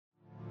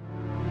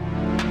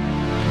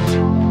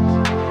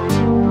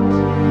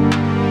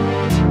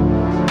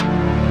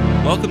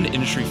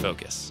Industry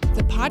Focus,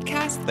 the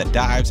podcast that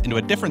dives into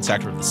a different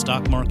sector of the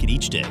stock market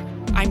each day.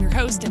 I'm your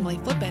host, Emily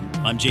Flippen.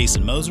 I'm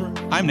Jason Moser.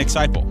 I'm Nick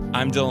Seipel.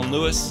 I'm Dylan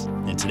Lewis.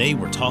 And today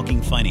we're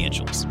talking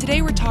financials.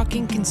 Today we're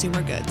talking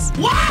consumer goods.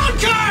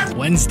 Wildcard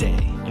Wednesday.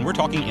 And we're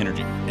talking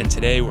energy. And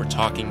today we're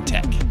talking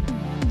tech.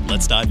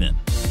 Let's dive in.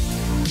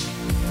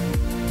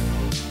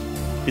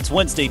 It's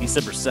Wednesday,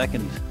 December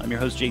 2nd. I'm your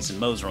host, Jason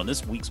Moser. On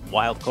this week's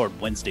Wildcard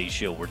Wednesday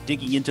show, we're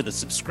digging into the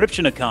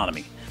subscription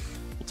economy.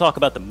 We'll talk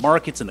about the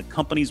markets and the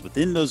companies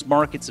within those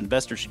markets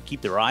investors should keep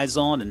their eyes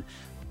on, and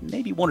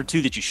maybe one or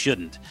two that you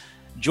shouldn't.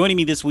 Joining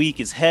me this week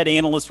is head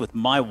analyst with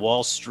My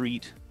Wall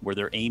Street, where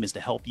their aim is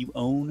to help you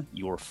own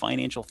your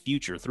financial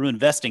future through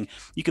investing.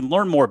 You can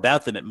learn more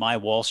about them at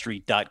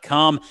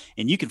mywallstreet.com,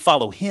 and you can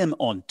follow him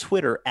on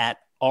Twitter at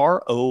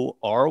RORYCARRON.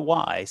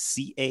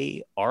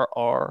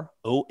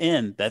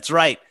 That's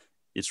right.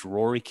 It's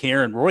Rory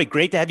Caron. Rory,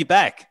 great to have you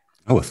back.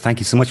 Oh, thank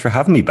you so much for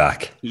having me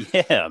back.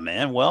 Yeah,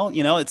 man. Well,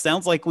 you know, it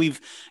sounds like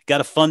we've got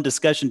a fun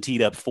discussion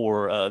teed up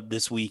for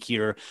this week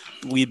here.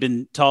 We've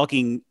been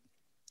talking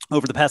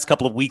over the past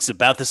couple of weeks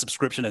about the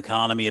subscription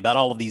economy, about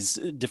all of these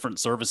different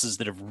services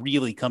that have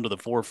really come to the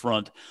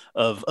forefront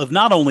of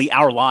not only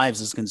our lives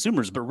as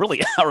consumers, but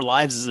really our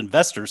lives as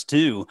investors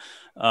too.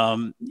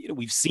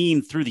 We've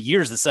seen through the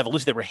years this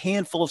evolution. There were a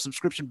handful of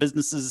subscription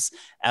businesses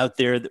out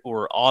there that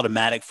were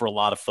automatic for a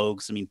lot of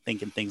folks. I mean,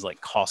 thinking things like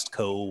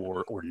Costco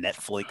or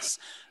Netflix.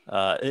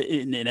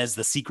 And as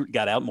the secret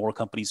got out, more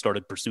companies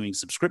started pursuing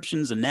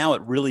subscriptions. And now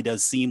it really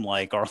does seem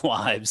like our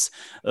lives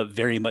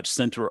very much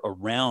center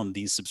around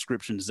these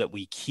subscriptions that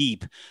we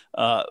keep.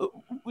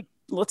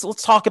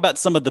 Let's talk about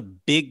some of the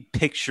big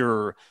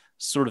picture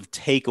sort of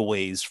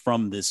takeaways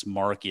from this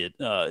market.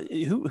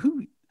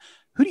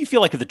 Who do you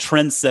feel like are the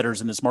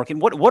trendsetters in this market?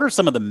 And what are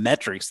some of the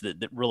metrics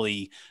that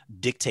really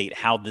dictate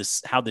how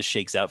this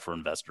shakes out for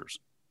investors?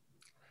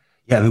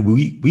 Yeah, I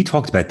mean, we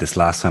talked about this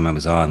last time I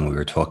was on. We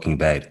were talking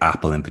about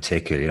Apple in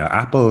particular. You know,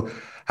 Apple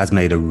has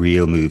made a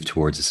real move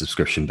towards a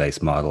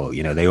subscription-based model.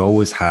 You know, they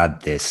always had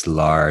this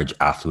large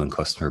affluent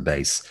customer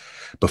base,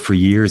 but for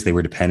years they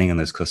were depending on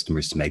those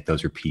customers to make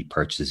those repeat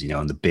purchases. You know,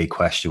 and the big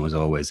question was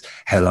always,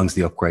 how long's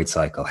the upgrade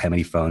cycle? How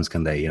many phones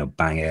can they,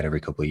 bang out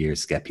every couple of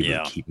years to get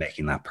people to keep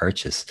making that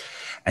purchase?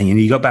 And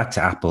you go back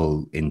to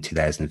Apple in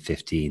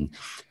 2015.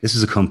 This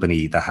was a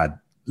company that had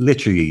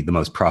literally the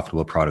most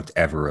profitable product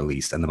ever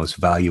released and the most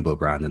valuable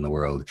brand in the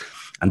world.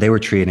 And they were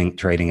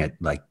trading at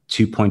like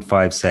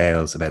 2.5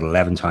 sales, about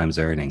 11 times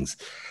earnings.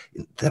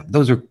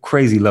 Those are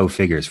crazy low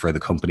figures for the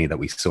company that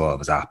we saw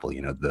as Apple,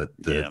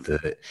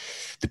 the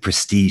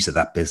prestige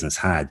that business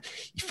had.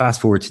 You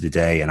fast forward to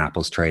today and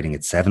Apple's trading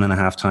at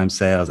 7.5 times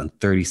sales and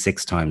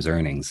 36 times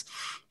earnings.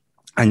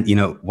 And,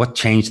 what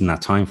changed in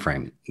that time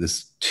frame?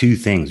 There's two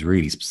things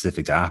really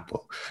specific to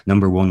Apple.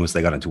 Number one was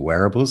they got into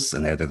wearables,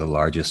 and now they're the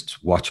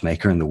largest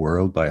watchmaker in the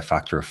world by a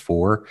factor of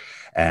 4.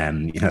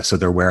 So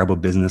their wearable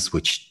business,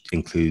 which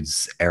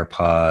includes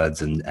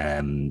AirPods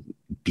and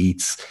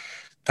Beats,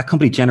 that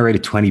company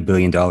generated $20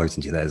 billion in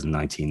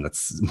 2019.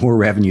 That's more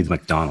revenue than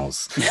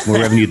McDonald's, more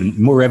revenue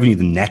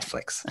than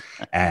Netflix.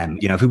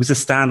 If it was a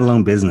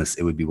standalone business,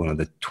 it would be one of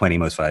the 20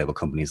 most valuable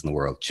companies in the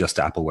world, just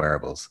Apple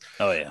wearables.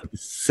 Oh, yeah. The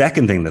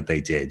second thing that they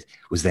did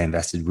was they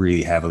invested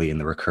really heavily in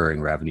the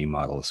recurring revenue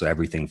model. So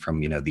everything from,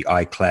 the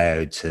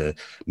iCloud to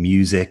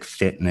music,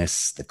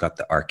 fitness, they've got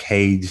the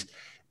arcade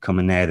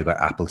coming now, they've got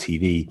Apple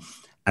TV.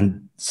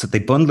 And so they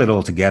bundle it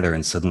all together,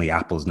 and suddenly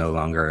Apple's no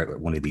longer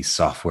one of these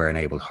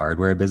software-enabled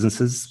hardware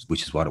businesses,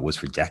 which is what it was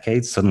for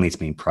decades. Suddenly it's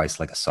being priced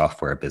like a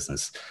software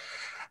business.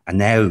 And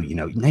now,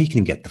 now you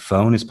can get the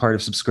phone as part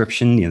of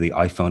subscription. The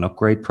iPhone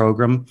upgrade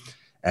program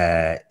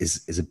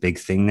is a big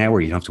thing now,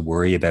 where you don't have to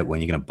worry about when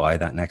you're going to buy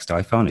that next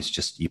iPhone. It's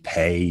just you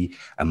pay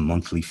a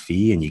monthly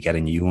fee and you get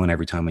a new one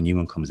every time a new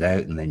one comes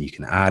out, and then you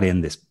can add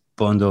in this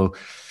bundle.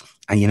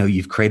 And,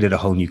 you've created a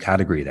whole new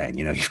category then,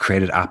 you've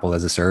created Apple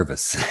as a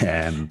service.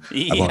 I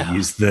won't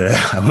use the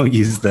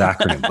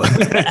acronym.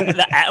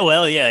 But.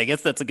 Well, yeah, I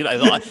guess that's a good,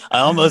 I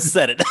almost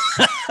said it.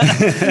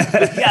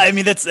 Yeah, I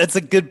mean, that's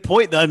a good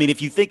point though. I mean,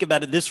 if you think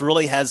about it, this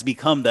really has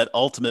become that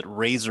ultimate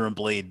razor and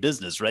blade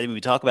business, right? I mean,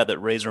 we talk about that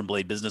razor and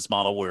blade business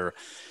model where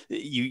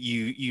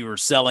you are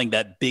selling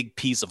that big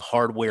piece of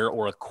hardware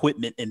or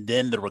equipment and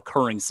then the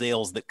recurring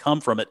sales that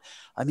come from it.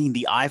 I mean,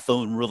 the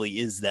iPhone really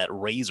is that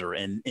razor,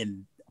 and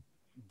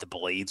the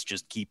blades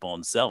just keep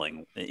on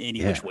selling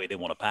any which way they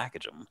want to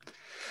package them.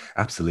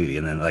 Absolutely.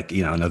 And then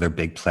another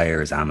big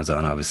player is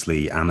Amazon.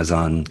 Obviously,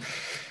 Amazon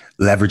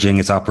leveraging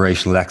its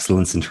operational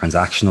excellence in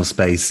transactional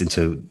space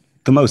into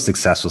the most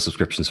successful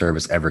subscription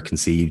service ever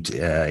conceived.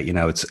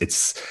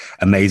 It's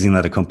amazing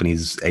that a company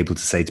is able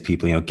to say to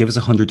people, give us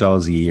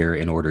 $100 a year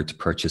in order to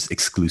purchase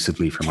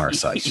exclusively from our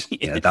site.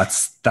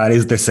 That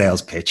is their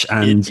sales pitch,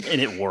 and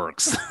it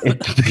works.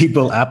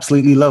 People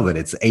absolutely love it.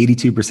 It's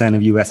 82%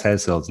 of US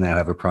households now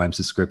have a Prime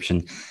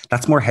subscription.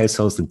 That's more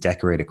households than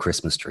decorate a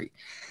Christmas tree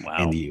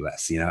in the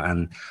US.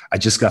 And I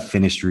just got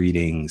finished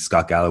reading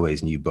Scott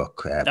Galloway's new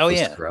book,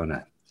 Post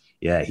Corona.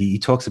 Yeah, he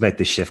talks about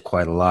this shift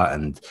quite a lot,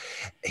 and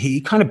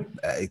he kind of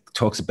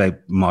talks about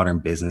modern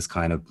business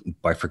kind of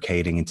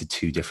bifurcating into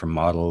two different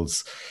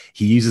models.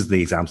 He uses the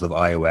example of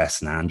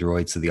iOS and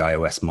Android. So the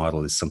iOS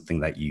model is something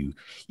that you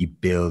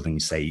build and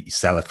you say you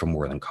sell it for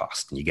more than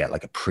cost, and you get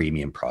like a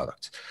premium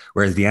product.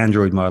 Whereas the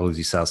Android model is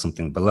you sell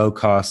something below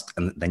cost,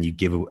 and then you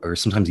give, or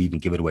sometimes you even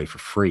give it away for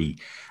free,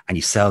 and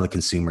you sell the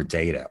consumer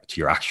data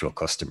to your actual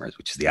customers,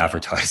 which is the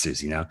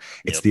advertisers.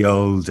 It's the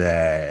old,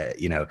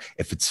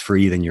 if it's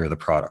free, then you're the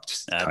product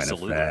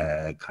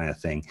kind of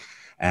thing.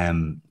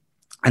 And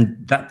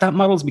that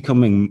model is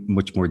becoming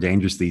much more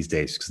dangerous these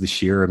days because the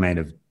sheer amount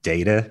of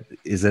data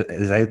is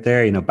out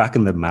there. Back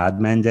in the Mad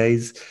Men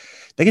days,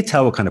 they could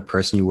tell what kind of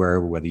person you were,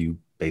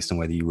 based on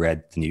whether you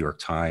read the New York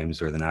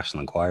Times or the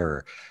National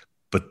Enquirer.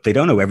 But they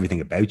don't know everything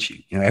about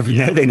you. Now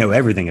they know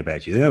everything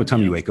about you. They know what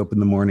time you wake up in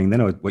the morning. They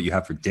know what you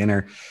have for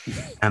dinner.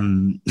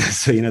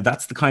 So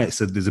that's the kind of,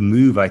 so there's a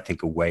move, I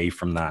think, away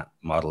from that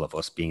model of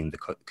us being the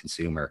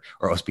consumer,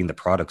 or us being the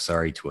product,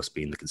 to us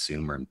being the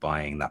consumer and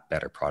buying that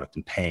better product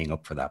and paying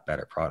up for that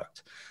better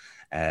product.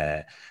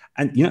 And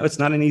it's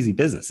not an easy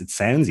business. It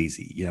sounds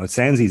easy. It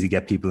sounds easy to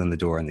get people in the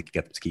door and they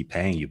get them to keep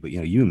paying you. But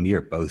you and me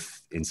are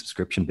both in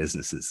subscription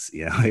businesses.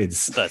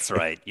 That's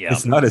right. Yeah,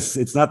 it's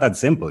not that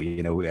simple.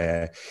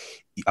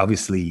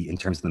 Obviously, in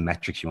terms of the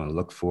metrics you want to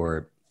look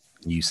for,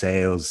 new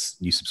sales,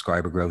 new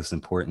subscriber growth is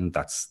important.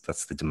 That's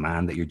the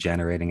demand that you're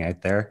generating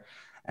out there.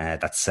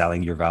 That's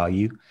selling your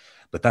value,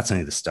 but that's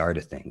only the start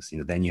of things.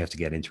 Then you have to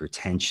get into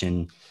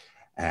retention,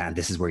 and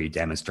this is where you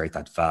demonstrate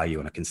that value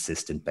on a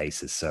consistent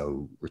basis.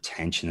 So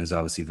retention is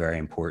obviously very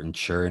important.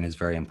 Churn is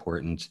very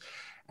important,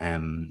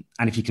 and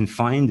if you can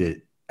find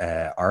it,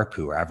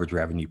 ARPU, or average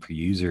revenue per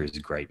user, is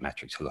a great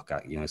metric to look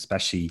at.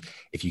 Especially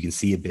if you can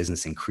see a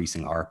business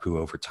increasing ARPU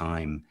over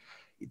time.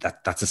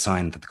 That's a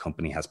sign that the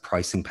company has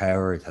pricing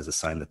power. It has a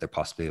sign that they're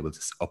possibly able to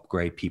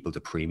upgrade people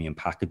to premium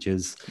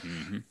packages.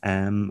 Mm-hmm.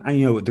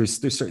 And there's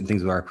certain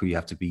things with ARPU you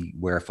have to be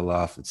careful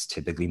of. It's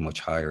typically much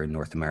higher in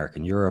North America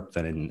and Europe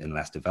than in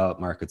less developed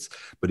markets.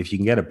 But if you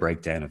can get a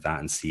breakdown of that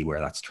and see where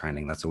that's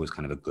trending, that's always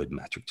kind of a good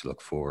metric to look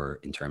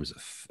for in terms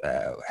of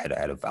how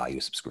to value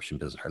a subscription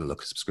business, how to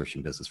look at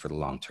subscription business for the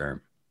long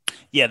term.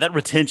 Yeah, that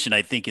retention,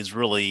 I think, is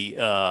really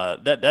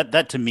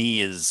that to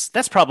me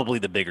that's probably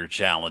the bigger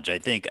challenge. I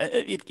think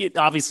it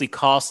obviously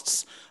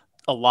costs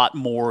a lot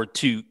more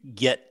to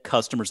get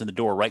customers in the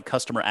door, right?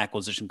 Customer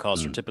acquisition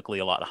costs are typically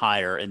a lot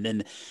higher, and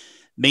then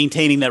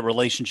maintaining that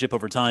relationship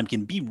over time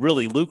can be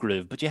really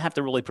lucrative, but you have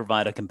to really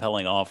provide a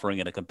compelling offering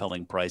at a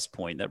compelling price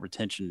point. That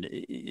retention,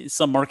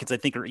 some markets I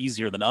think are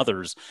easier than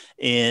others.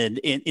 And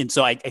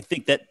so I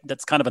think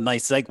that's kind of a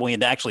nice segue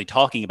into actually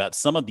talking about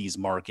some of these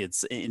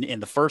markets.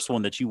 And the first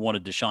one that you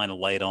wanted to shine a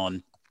light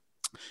on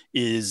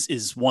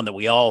is one that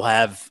we all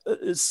have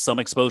some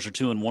exposure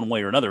to in one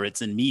way or another.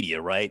 It's in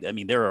media, right? I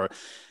mean,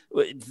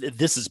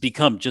 this has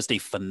become just a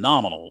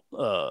phenomenal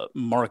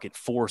market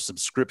for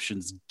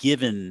subscriptions,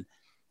 given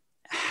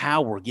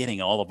how we're getting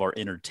all of our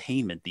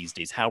entertainment these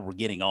days, how we're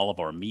getting all of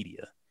our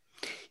media.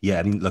 Yeah,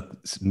 I mean, look,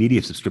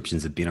 media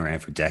subscriptions have been around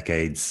for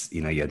decades.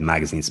 You had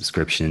magazine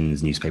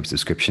subscriptions, newspaper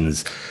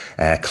subscriptions,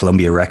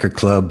 Columbia Record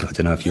Club. I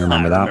don't know if you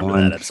remember that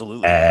one. That,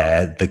 absolutely.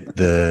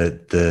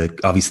 The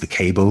obviously the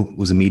cable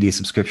was a media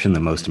subscription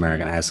that most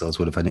American households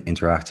would have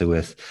interacted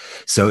with.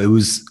 So it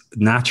was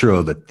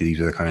natural that these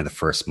were kind of the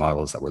first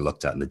models that were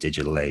looked at in the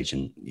digital age,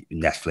 and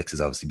Netflix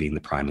is obviously being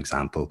the prime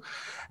example.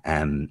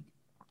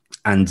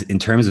 And in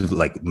terms of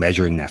like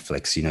measuring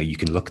Netflix, you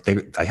can look,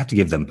 I have to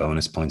give them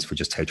bonus points for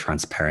just how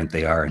transparent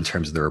they are in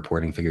terms of the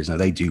reporting figures. Now,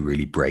 they do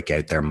really break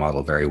out their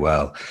model very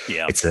well.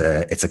 Yeah. It's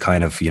a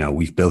kind of,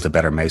 we've built a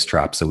better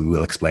mousetrap, so we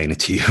will explain it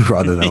to you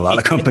rather than a lot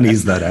of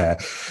companies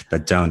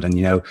that don't. And,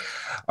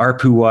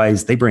 ARPU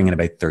wise, they bring in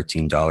about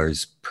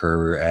 $13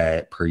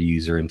 per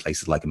user in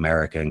places like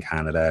America and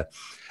Canada.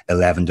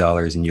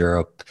 $11 in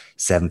Europe,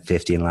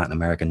 $7.50 in Latin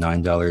America,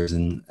 $9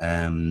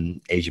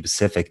 in Asia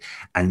Pacific,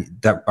 and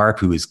that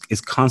ARPU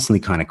is constantly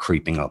kind of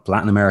creeping up.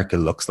 Latin America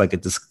looks like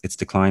it's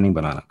declining,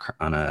 but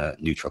on a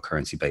neutral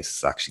currency basis,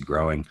 it's actually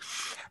growing.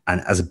 And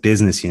as a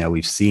business,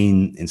 we've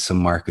seen in some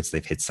markets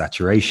they've hit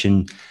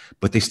saturation,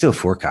 but they still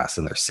forecast,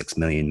 and there's 6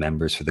 million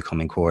members for the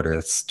coming quarter.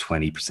 That's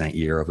 20%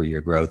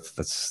 year-over-year growth.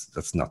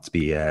 That's not to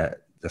be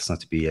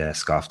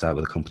scoffed at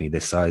with a company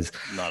this size.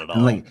 Not at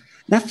all. And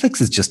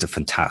Netflix is just a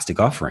fantastic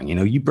offering.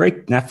 You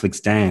break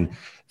Netflix down,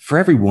 for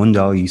every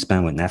 $1 you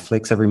spend with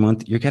Netflix every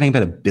month, you're getting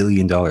about $1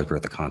 billion worth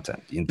of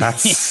content.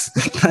 That's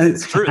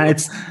true.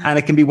 And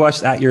it can be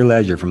watched at your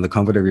leisure from the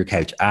comfort of your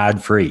couch,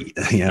 ad free.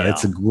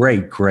 It's a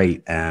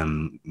great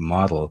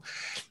model.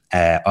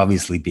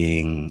 Obviously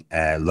being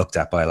looked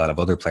at by a lot of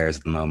other players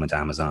at the moment,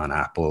 Amazon,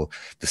 Apple,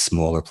 the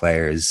smaller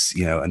players,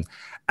 and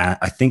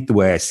I think the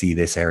way I see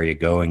this area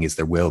going is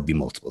there will be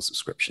multiple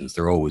subscriptions.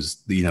 There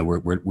always,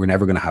 we're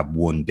never going to have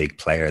one big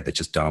player that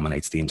just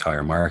dominates the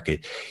entire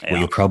market. Yeah. What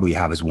you'll probably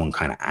have is one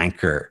kind of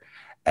anchor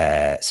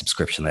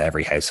subscription that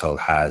every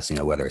household has,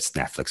 whether it's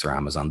Netflix or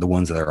Amazon, the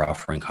ones that are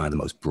offering kind of the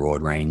most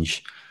broad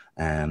range.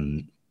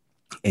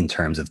 in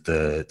terms of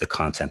the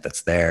content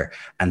that's there.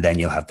 And then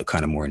you'll have the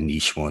kind of more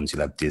niche ones.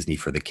 You'll have Disney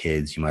for the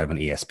kids. You might have an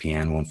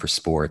ESPN one for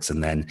sports.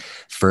 And then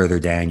further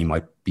down, you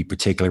might be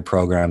particular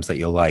programs that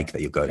you'll like,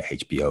 that you'll go to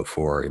HBO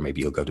for, or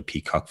maybe you'll go to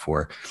Peacock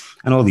for.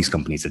 And all these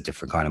companies have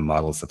different kind of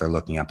models that they're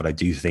looking at. But I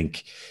do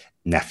think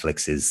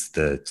Netflix is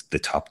the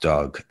top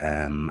dog,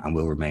 and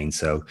will remain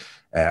so.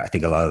 I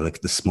think a lot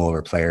of the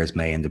smaller players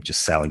may end up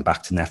just selling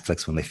back to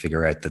Netflix when they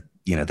figure out that,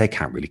 you know, they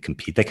can't really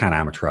compete. They can't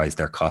amortize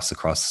their costs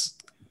across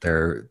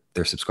their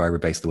subscriber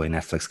base the way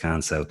Netflix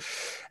can. So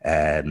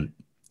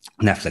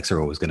Netflix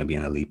are always going to be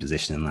in a lead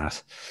position in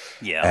that.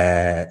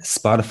 Yeah.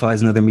 Spotify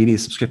is another media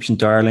subscription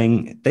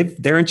darling.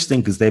 They're interesting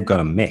because they've got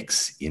a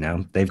mix, you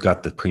know, they've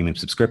got the premium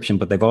subscription,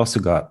 but they've also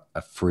got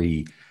a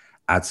free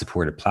ad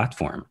supported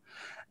platform.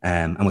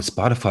 And with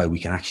Spotify, we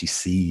can actually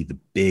see the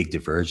big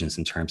divergence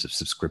in terms of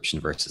subscription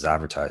versus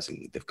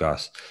advertising. They've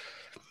got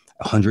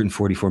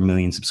 144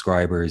 million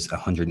subscribers,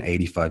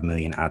 185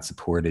 million ad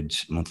supported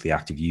monthly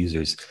active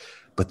users,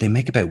 but they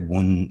make about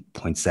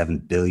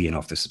 1.7 billion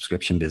off their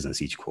subscription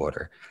business each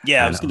quarter. Yeah,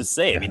 and I was going to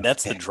say, I mean,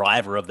 that's the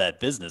driver of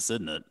that business,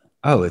 isn't it?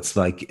 Oh, it's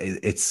like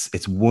it's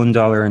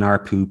 $1 in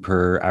ARPU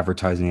per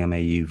advertising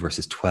MAU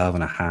versus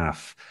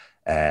 12.5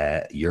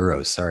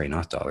 euros. Sorry,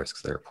 not dollars,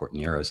 because they're reporting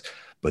euros,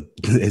 but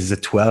it's a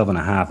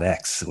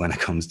 12.5x when it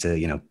comes to,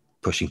 you know,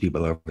 pushing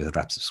people over to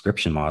that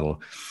subscription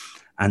model.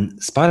 And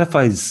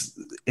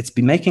it's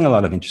been making a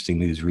lot of interesting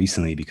moves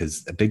recently,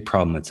 because a big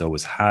problem it's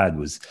always had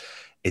was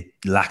it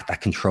lacked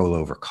that control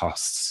over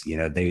costs. You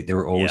know, they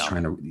were always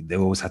they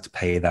always had to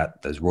pay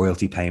those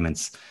royalty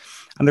payments.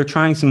 And they're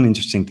trying some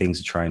interesting things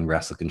to try and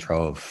wrestle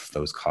control of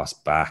those costs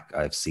back.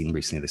 I've seen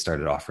recently they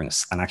started offering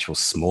an actual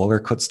smaller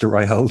cuts to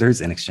right holders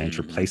in exchange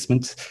for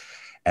placement.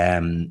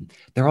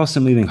 They're also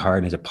moving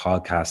hard into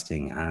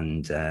podcasting,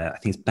 and I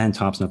think it's Ben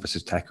Thompson of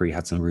Versus Techery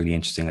had some really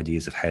interesting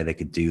ideas of how they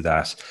could do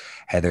that,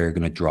 how they're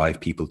going to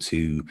drive people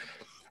to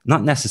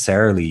not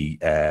necessarily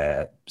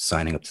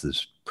signing up to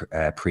this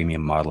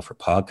premium model for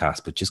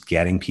podcasts, but just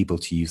getting people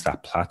to use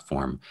that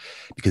platform,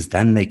 because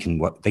then they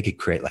could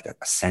create like a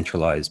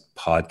centralized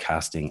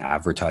podcasting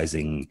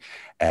advertising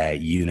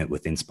unit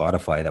within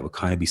Spotify that would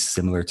kind of be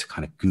similar to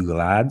kind of Google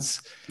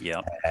Ads.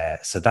 Yeah.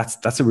 So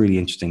that's a really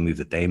interesting move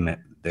that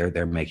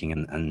they're making,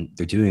 and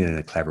they're doing it in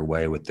a clever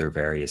way with their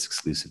various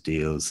exclusive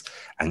deals,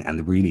 and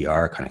they really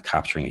are kind of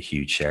capturing a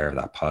huge share of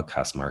that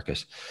podcast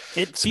market.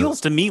 It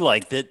feels to me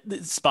like that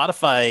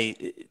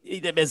Spotify,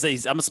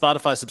 I'm a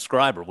Spotify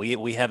subscriber.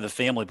 We have the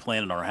family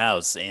plan in our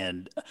house,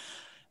 and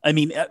I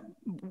mean,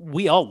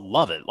 we all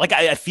love it. Like,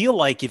 I feel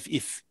like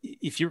if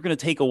you're going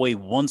to take away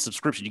one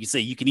subscription, you can say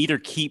you can either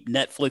keep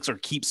Netflix or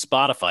keep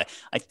Spotify.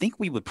 I think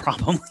we would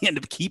probably end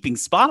up keeping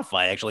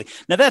Spotify, actually.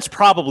 Now, that's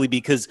probably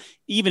because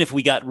even if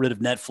we got rid of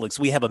Netflix,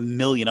 we have a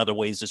million other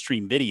ways to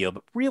stream video.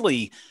 But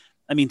really,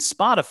 I mean,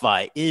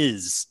 Spotify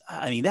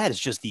that is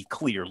just the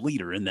clear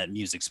leader in that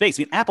music space.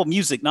 I mean, Apple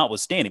Music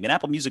notwithstanding,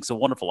 Apple Music's a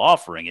wonderful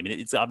offering. I mean,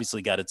 it's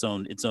obviously got its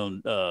own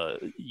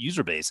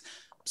user base.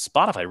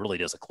 Spotify really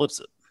does eclipse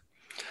it.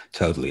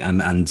 Totally.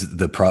 And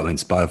the problem in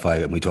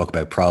Spotify, when we talk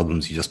about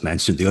problems, you just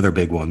mentioned the other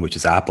big one, which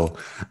is Apple,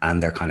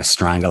 and their kind of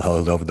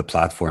stranglehold over the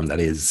platform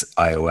that is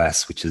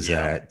iOS, which is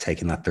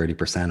taking that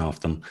 30% off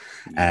them.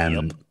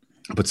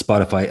 But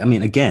Spotify, I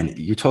mean, again,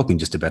 you're talking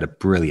just about a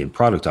brilliant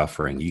product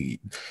offering. You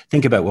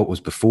think about what was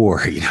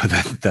before, you know,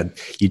 that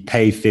you'd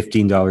pay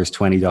 $15,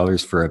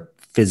 $20 for a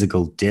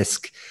physical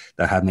disc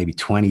that had maybe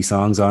 20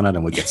 songs on it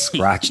and would get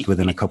scratched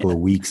within a couple of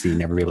weeks, and you'd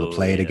never be able to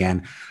play it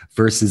again,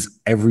 versus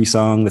every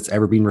song that's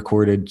ever been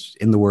recorded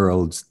in the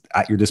world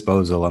at your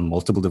disposal on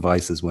multiple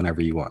devices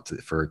whenever you want to,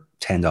 for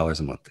 $10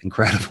 a month.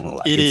 Incredible.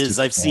 Like, it is.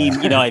 I've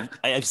seen, you know,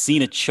 I've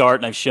seen a chart,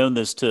 and I've shown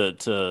this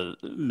to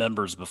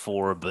members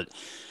before, but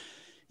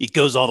it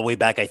goes all the way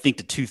back, I think,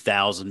 to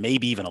 2000,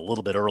 maybe even a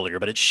little bit earlier.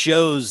 But it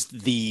shows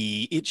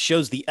the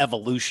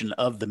evolution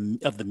of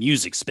the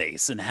music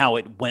space and how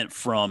it went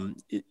from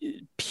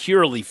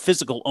purely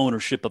physical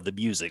ownership of the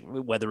music,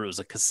 whether it was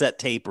a cassette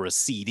tape or a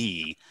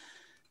CD,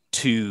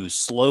 to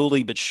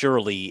slowly but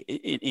surely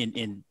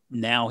in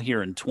now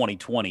here in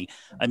 2020.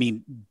 I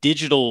mean,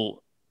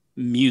 digital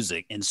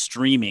music and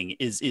streaming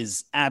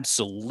is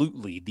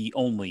absolutely the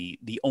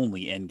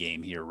only end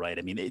game here, right?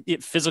 I mean,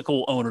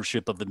 physical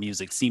ownership of the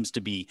music seems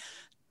to be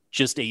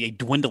just a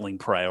dwindling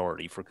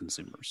priority for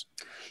consumers.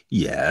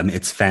 Yeah, I mean,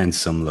 it's found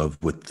some love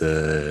with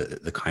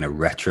the kind of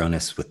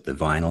retroness with the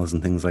vinyls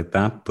and things like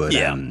that, but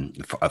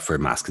for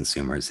mass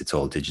consumers, it's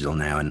all digital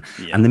now, and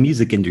the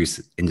music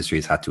industry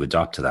has had to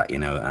adapt to that, you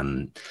know,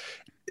 and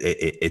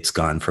it's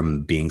gone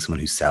from being someone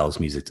who sells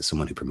music to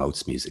someone who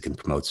promotes music and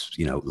promotes,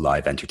 you know,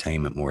 live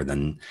entertainment more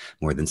than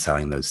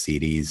selling those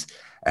CDs,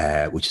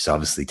 which is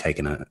obviously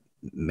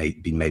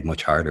been made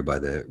much harder by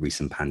the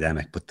recent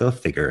pandemic, but they'll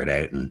figure it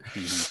out.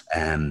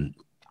 And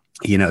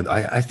you know,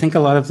 I think a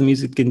lot of the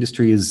music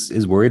industry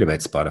is worried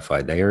about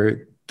Spotify.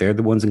 They're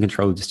the ones in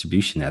control of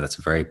distribution now. That's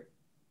a very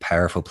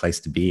powerful place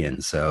to be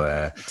in.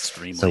 So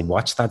Extremely. so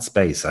watch that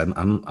space.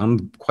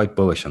 I'm quite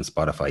bullish on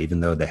Spotify, even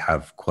though they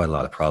have quite a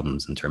lot of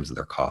problems in terms of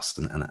their costs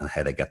and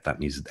how they get that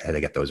music, how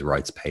they get those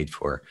rights paid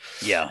for.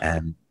 Yeah.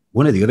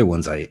 One of the other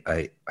ones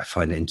I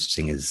find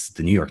interesting is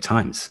the New York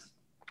Times.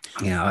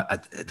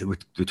 We're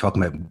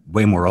talking about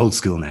way more old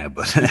school now,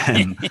 but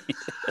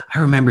I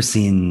remember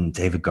seeing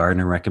David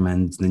Gardner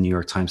recommend the New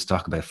York Times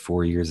stock about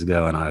 4 years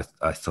ago, and I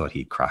thought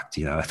he cracked.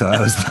 I thought,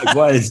 I was like,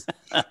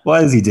 why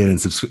is he doing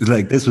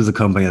like this? Was a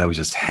company that was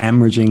just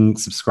hemorrhaging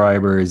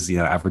subscribers.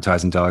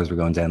 Advertising dollars were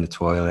going down the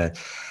toilet.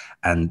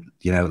 And,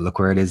 look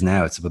where it is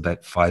now. It's up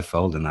about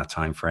fivefold in that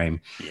time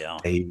frame. Yeah.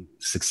 They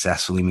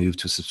successfully moved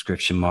to a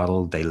subscription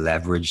model. They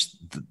leveraged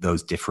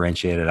those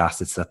differentiated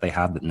assets that they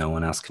had that no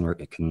one else can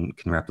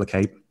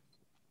replicate.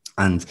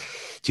 And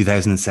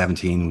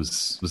 2017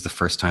 was the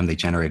first time they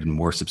generated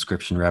more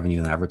subscription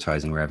revenue than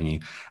advertising revenue.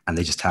 And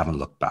they just haven't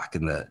looked back.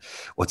 And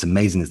what's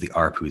amazing is the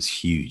ARPU is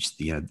huge.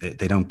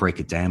 They don't break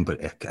it down,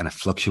 but it kind of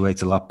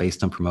fluctuates a lot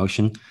based on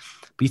promotion.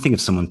 But you think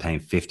of someone paying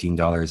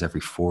 $15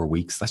 every 4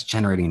 weeks, that's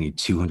generating you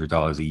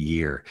 $200 a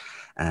year.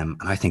 And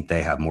I think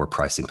they have more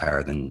pricing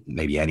power than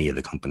maybe any of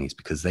the companies,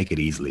 because they could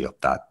easily up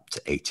that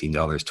to $18,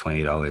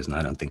 $20. And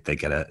I don't think they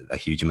get a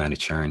huge amount of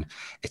churn.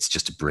 It's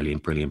just a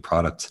brilliant, brilliant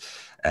product.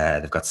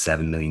 They've got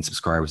 7 million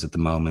subscribers at the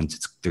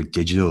moment. Their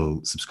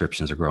digital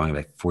subscriptions are growing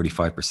about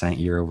 45%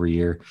 year over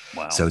year.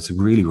 Wow. So it's a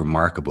really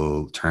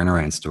remarkable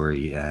turnaround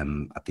story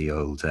at the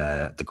old,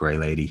 the Grey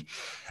Lady.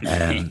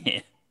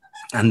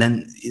 And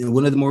then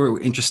one of the more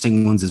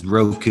interesting ones is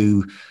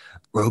Roku.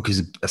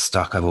 Roku's a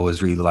stock I've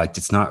always really liked.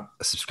 It's not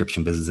a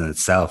subscription business in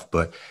itself,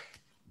 but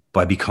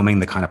by becoming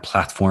the kind of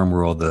platform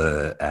where all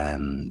the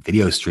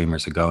video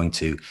streamers are going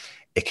to,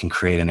 it can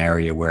create an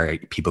area where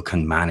people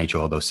can manage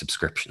all those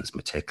subscriptions in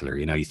particular.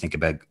 You think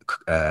about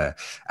a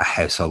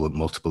household with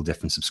multiple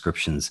different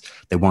subscriptions.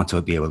 They want to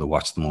be able to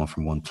watch them all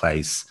from one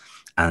place.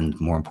 And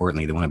more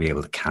importantly, they want to be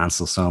able to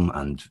cancel some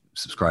and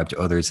subscribe to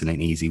others in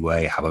an easy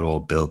way, have it all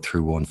built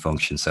through one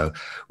function. So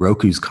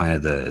Roku's kind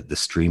of the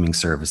streaming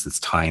service that's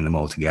tying them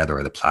all together,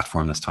 or the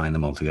platform that's tying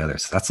them all together.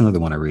 So that's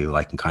another one I really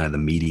like in kind of the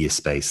media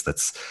space.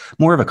 That's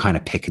more of a kind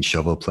of pick and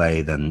shovel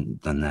play than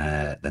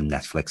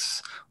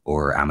Netflix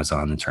or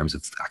Amazon in terms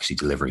of actually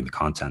delivering the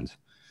content.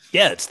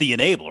 Yeah, it's the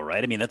enabler,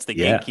 right? I mean, that's the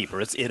gatekeeper.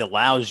 It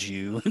allows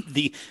you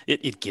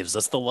it gives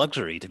us the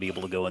luxury to be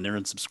able to go in there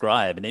and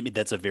subscribe, and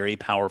that's a very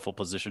powerful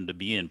position to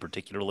be in,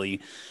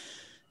 particularly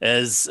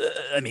as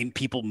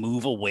people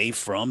move away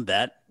from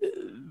that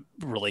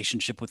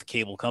relationship with the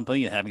cable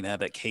company and having to have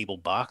that cable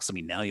box. I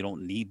mean, now you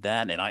don't need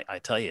that, and I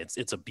tell you,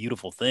 it's a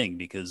beautiful thing,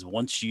 because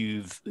once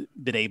you've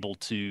been able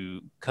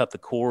to cut the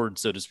cord,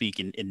 so to speak,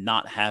 and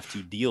not have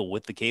to deal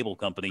with the cable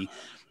company,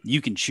 you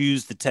can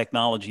choose the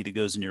technology that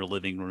goes in your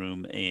living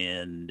room,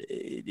 and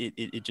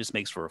it just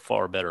makes for a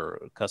far better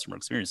customer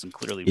experience. And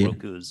clearly,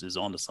 Roku is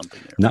onto something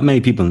there. Not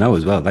many people know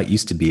as well. That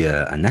used to be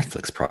a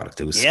Netflix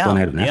product. It was spun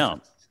out of Netflix. Yeah.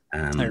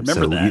 I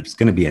remember that. It's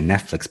going to be a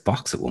Netflix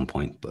box at one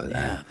point, but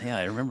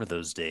I remember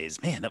those days.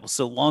 Man, that was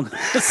so long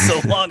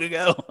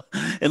ago.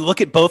 And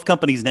look at both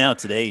companies now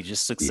today,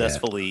 just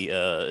successfully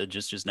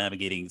just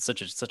navigating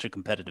such a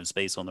competitive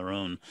space on their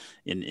own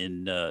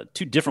in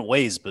two different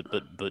ways, but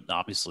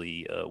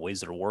obviously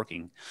ways that are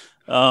working.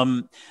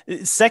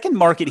 Second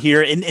market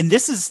here, and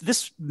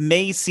this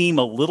may seem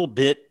a little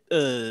bit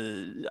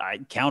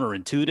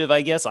counterintuitive,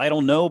 I guess. I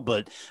don't know,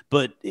 but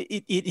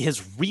it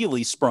has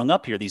really sprung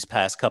up here these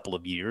past couple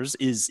of years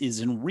is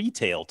in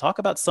retail. Talk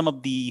about some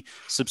of the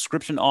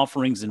subscription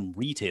offerings in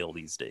retail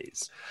these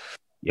days.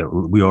 Yeah,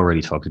 we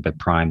already talked about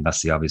Prime.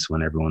 That's the obvious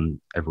one everyone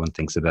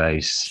thinks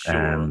about. Sure.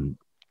 And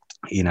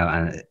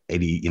 80,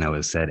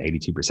 it said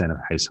 82% of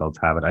households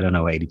have it. I don't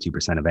know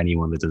 82% of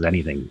anyone that does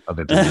anything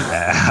other than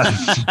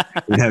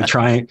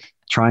try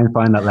and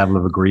find that level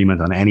of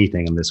agreement on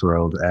anything in this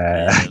world.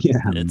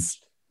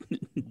 It's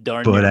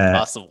darn near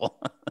impossible.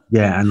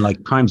 And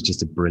like Prime's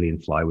just a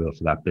brilliant flywheel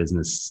for that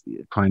business.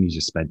 Prime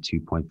users spend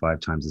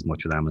 2.5 times as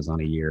much with Amazon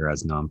a year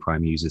as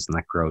non-Prime users, and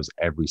that grows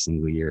every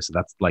single year. So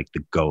that's like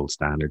the gold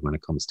standard when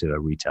it comes to a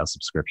retail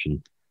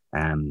subscription.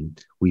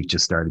 We've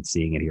just started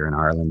seeing it here in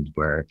Ireland,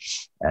 where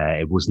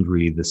it wasn't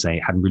really the same,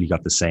 hadn't really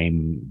got the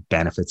same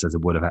benefits as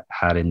it would have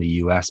had in the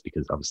US,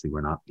 because obviously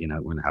they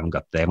haven't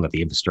got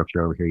the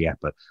infrastructure over here yet.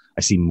 But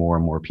I see more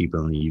and more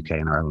people in the UK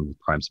and Ireland with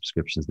Prime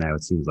subscriptions now.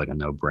 It seems like a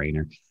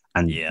no-brainer.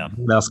 And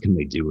what else can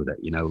they do with it?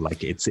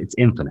 Like it's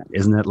infinite,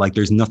 isn't it? Like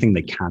there's nothing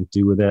they can't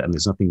do with it, and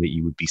there's nothing that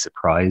you would be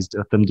surprised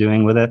at them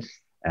doing with it.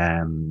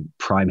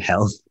 Prime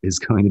Health is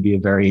going to be a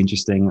very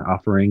interesting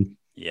offering.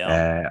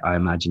 I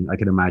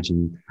could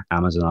imagine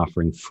Amazon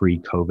offering free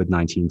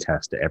COVID-19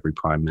 tests to every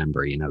Prime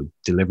member,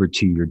 delivered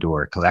to your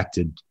door,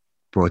 collected,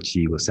 brought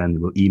to you,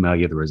 we'll email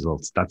you the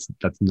results. That's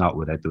not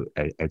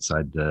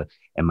outside the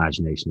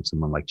imagination of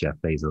someone like Jeff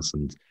Bezos.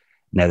 And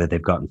now that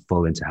they've gotten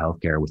full into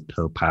healthcare with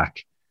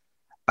PillPack,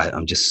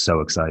 I'm just so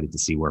excited to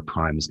see where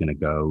Prime is going to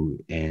go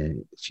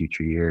in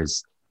future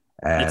years.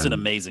 It's an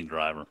amazing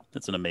driver.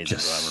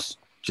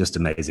 Just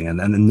amazing.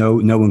 And no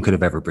one could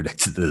have ever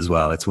predicted it as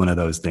well. It's one of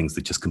those things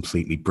that just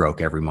completely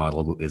broke every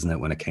model, isn't it,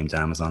 when it came to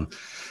Amazon?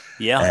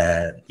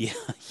 Yeah. Yeah.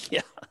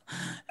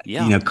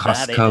 You know,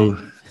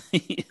 Costco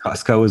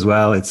as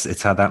well.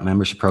 It's had that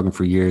membership program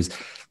for years.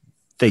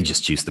 They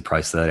just juice the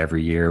price of that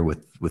every year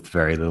with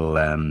very little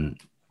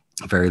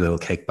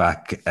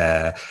kickback.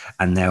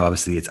 And now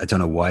obviously I don't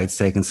know why it's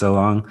taken so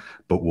long,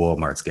 but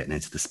Walmart's getting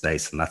into the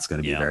space, and that's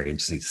going to be very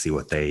interesting to see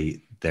what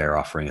they're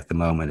offering at the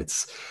moment.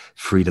 It's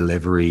free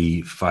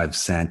delivery, 5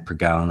 cents per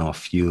gallon off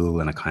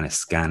fuel, and a kind of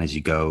scan as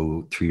you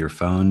go through your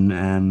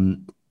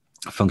phone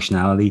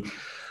functionality.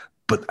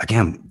 But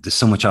again, there's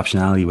so much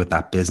optionality with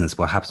that business.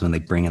 What happens when they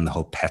bring in the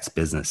whole pets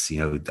business? You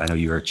know, I know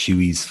you're a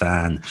Chewy's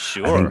fan.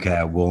 Sure. I think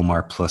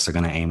Walmart Plus are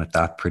going to aim at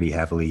that pretty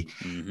heavily.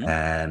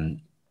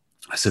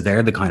 So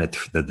they're the kind of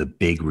the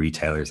big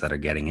retailers that are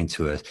getting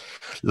into it.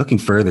 Looking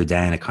further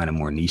down at kind of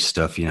more niche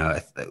stuff, you know,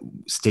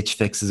 Stitch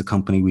Fix is a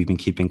company we've been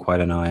keeping quite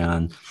an eye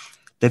on.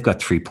 They've got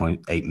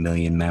 3.8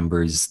 million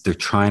members. They're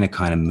trying to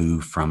kind of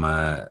move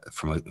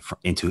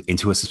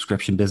into a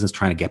subscription business,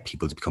 trying to get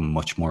people to become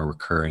much more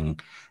recurring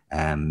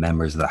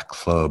members of that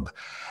club.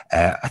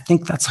 I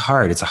think that's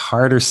hard. It's a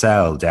harder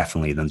sell,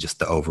 definitely, than just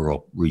the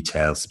overall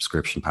retail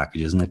subscription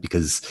package, isn't it?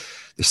 Because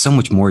there's so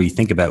much more you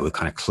think about with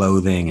kind of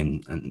clothing,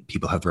 and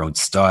people have their own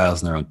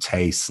styles and their own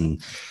tastes,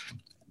 and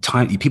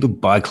people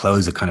buy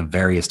clothes at kind of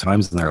various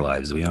times in their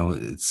lives. You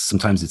know,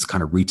 sometimes it's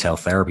kind of retail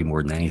therapy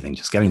more than anything.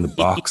 Just getting the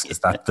box. Is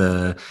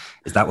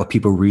that what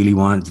people really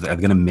want? Are they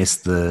going to miss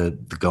the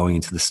going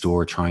into the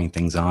store, trying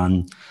things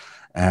on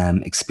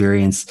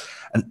experience?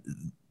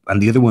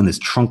 And the other one is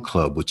Trunk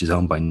Club, which is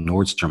owned by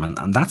Nordstrom.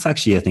 And that's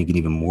actually, I think, an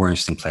even more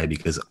interesting play,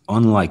 because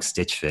unlike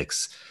Stitch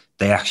Fix,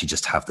 they actually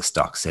just have the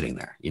stock sitting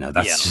there. You know,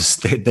 that's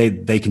just,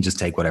 they can just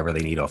take whatever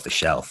they need off the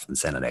shelf and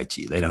send it out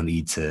to you. They don't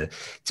need to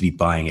be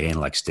buying it in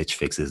like Stitch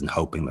Fix is and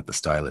hoping that the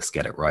stylists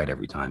get it right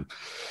every time.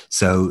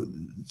 So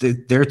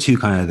they're two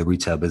kind of the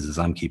retail business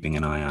I'm keeping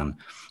an eye on.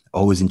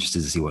 Always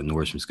interested to see what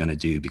Nordstrom's going to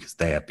do, because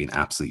they have been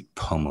absolutely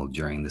pummeled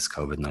during this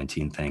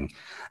COVID-19 thing.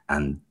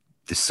 And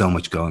there's so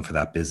much going for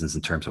that business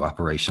in terms of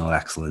operational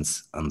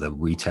excellence and the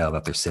retail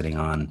that they're sitting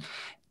on, in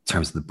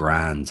terms of the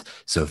brand.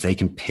 So if they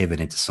can pivot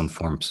into some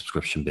form of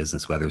subscription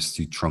business, whether it's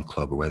through Trunk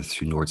Club or whether it's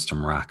through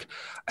Nordstrom Rack,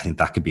 I think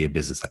that could be a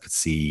business that could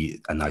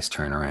see a nice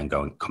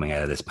turnaround coming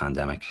out of this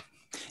pandemic.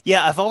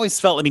 Yeah, I've always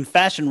felt, I mean,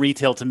 fashion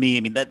retail to me, I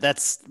mean,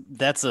 that's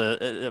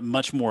a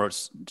much more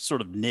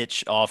sort of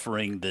niche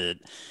offering that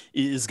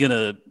is going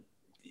to,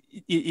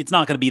 it's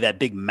not going to be that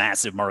big,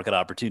 massive market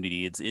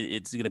opportunity.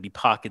 It's going to be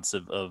pockets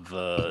of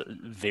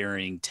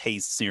varying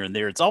tastes here and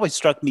there. It's always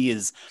struck me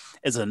as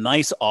a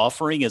nice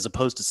offering as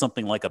opposed to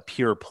something like a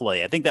pure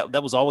play. I think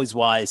that was always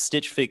why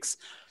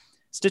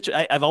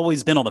I've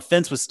always been on the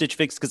fence with Stitch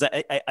Fix, because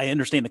I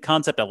understand the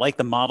concept. I like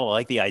the model. I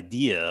like the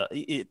idea.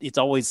 I've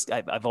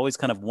always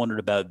kind of wondered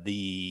about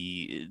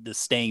the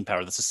staying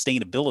power, the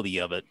sustainability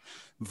of it,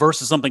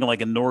 versus something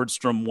like a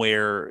Nordstrom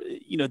where,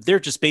 you know, they're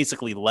just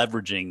basically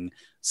leveraging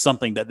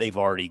something that they've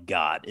already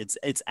got.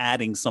 It's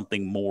adding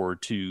something more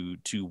to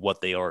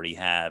what they already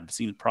have.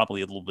 Seems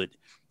probably a little bit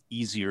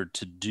easier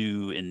to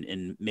do,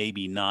 and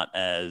maybe not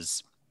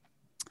as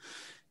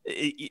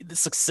the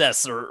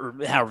success or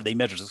however they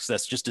measure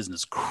success just isn't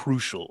as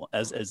crucial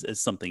as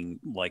something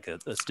like a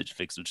Stitch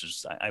Fix, which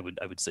is I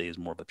would say is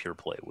more of a pure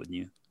play, wouldn't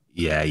you?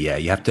 Yeah.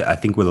 You have to, I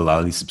think with a lot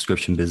of these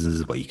subscription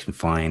businesses, what you can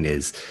find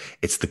is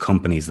it's the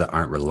companies that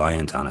aren't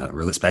reliant on it,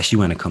 especially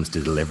when it comes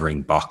to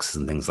delivering boxes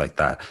and things like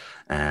that.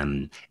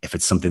 If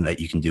it's something that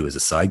you can do as a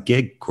side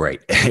gig, great.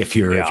 If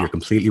you're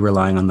completely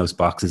relying on those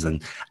boxes,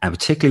 and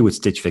particularly with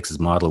Stitch Fix's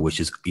model, which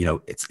is, you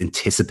know, it's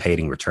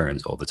anticipating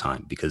returns all the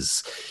time,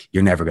 because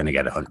you're never going to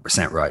get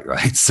 100%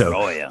 right?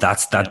 So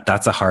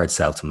that's a hard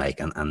sell to make,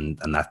 and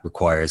that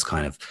requires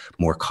kind of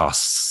more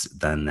costs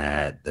than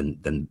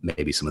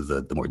maybe some of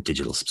the more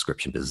digital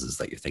subscription businesses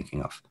that you're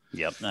thinking of.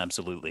 Yep,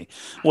 absolutely.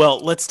 Well,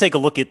 let's take a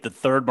look at the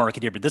third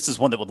market here, but this is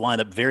one that would line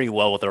up very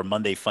well with our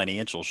Monday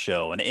financial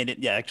show. And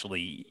it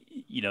actually,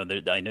 you know,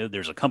 I know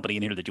there's a company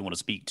in here that you want to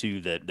speak to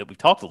that we've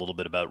talked a little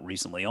bit about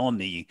recently on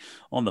the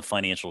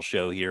financial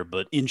show here,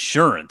 but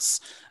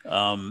insurance,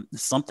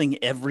 something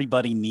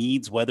everybody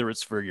needs, whether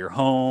it's for your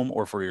home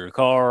or for your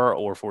car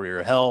or for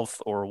your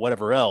health or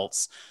whatever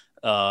else.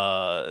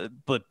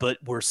 But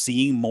we're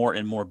seeing more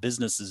and more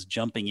businesses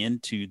jumping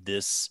into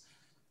this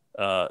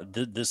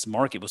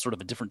market with sort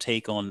of a different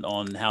take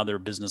on how their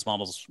business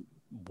models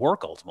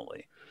work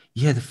ultimately.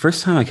 Yeah, the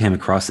first time I came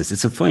across this,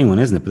 it's a funny one,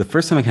 isn't it? But the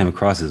first time I came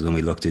across this when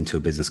we looked into a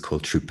business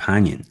called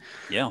Trupanion.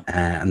 Yeah.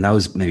 And that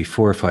was maybe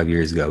 4 or 5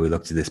 years ago. We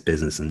looked at this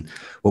business, and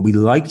what we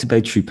liked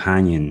about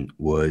Trupanion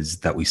was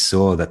that we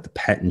saw that the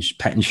pet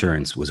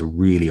insurance was a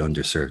really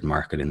underserved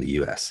market in the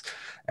US.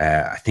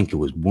 I think it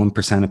was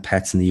 1% of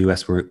pets in the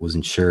US was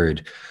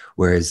insured,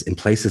 Whereas in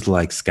places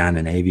like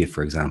Scandinavia,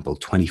 for example,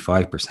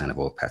 25% of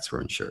all pets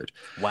were insured.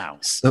 Wow.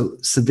 So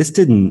this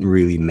didn't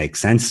really make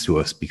sense to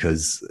us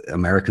because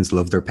Americans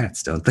love their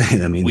pets, don't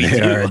they? I mean,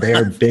 they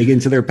are big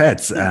into their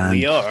pets, and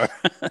We are.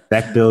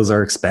 vet bills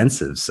are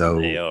expensive. So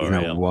They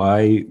are,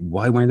 why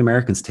weren't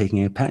Americans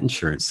taking out pet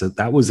insurance? So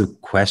that was a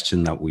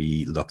question that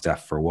we looked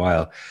at for a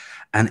while,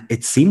 and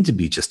it seemed to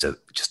be just a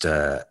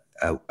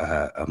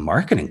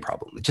marketing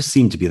problem. It just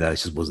seemed to be that it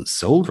just wasn't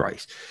sold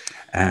right.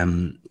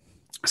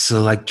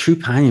 So like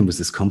Trupanion was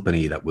this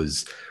company that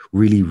was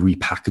really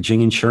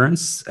repackaging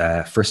insurance.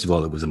 First of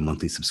all, it was a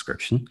monthly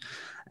subscription,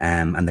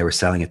 and they were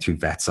selling it through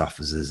vets'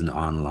 offices and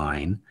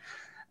online.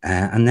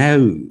 And now,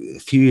 a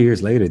few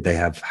years later, they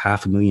have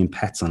 500,000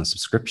 pets on a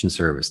subscription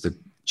service. They're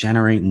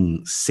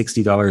generating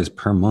 $60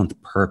 per month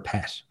per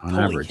pet on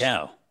average. Holy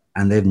cow.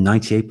 And they have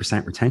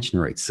 98% retention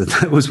rates. So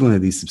that was one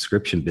of these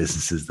subscription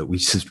businesses that we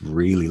just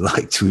really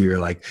liked. We were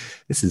like,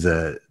 this is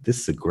a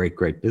great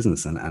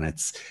business. And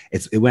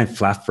it went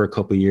flat for a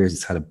couple of years.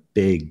 It's had a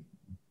big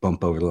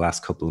bump over the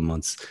last couple of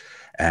months.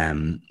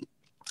 And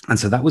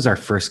so that was our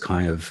first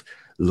kind of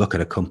look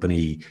at a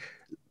company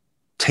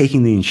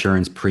taking the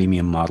insurance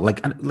premium model.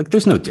 Like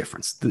there's no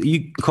difference.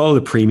 You call it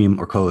a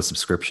premium or call it a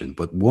subscription,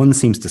 but one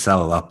seems to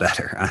sell a lot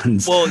better.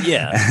 And well,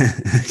 yeah.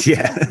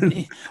 Yeah.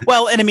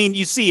 Well, and I mean,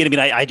 you see it. I mean,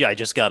 I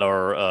just got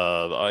our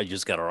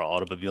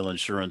automobile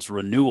insurance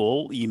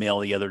renewal email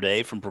the other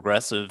day from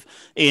Progressive,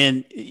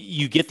 and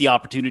you get the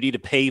opportunity to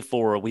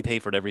we pay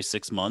for it every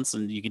 6 months,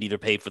 and you can either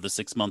pay for the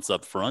 6 months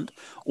up front,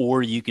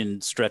 or you can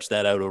stretch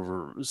that out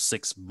over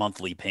 6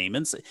 monthly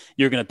payments.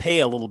 You're going to pay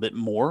a little bit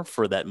more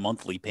for that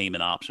monthly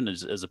payment option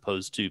as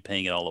opposed to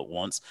paying it all at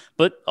once.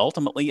 But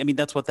ultimately, I mean,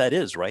 that's what that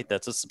is, right?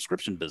 That's a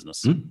subscription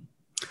business.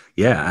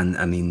 Yeah. And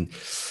I mean,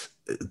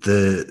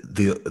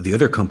 the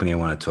other company I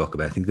want to talk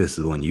about, I think this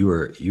is the one you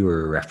were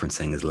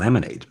referencing, is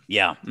Lemonade.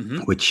 Yeah.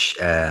 Which,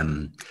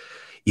 one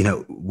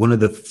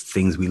of the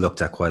things we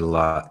looked at quite a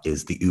lot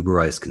is the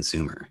Uberized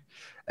consumer.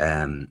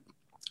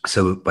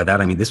 So by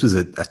that, I mean, this was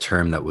a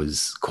term that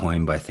was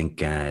coined by, I think,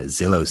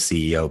 Zillow's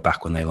CEO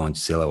back when they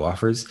launched Zillow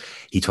Offers.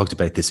 He talked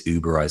about this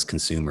Uberized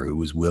consumer who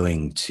was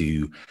willing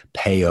to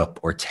pay up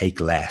or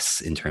take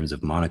less in terms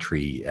of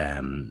monetary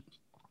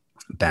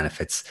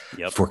benefits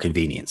for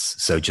convenience.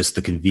 So just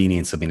the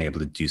convenience of being able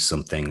to do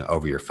something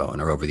over your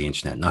phone or over the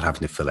internet, not having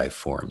to fill out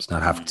forms,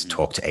 not having to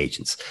talk to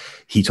agents.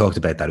 He talked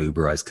about that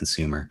Uberized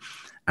consumer.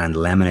 And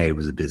Lemonade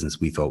was a business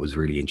we thought was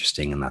really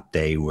interesting in that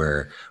they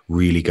were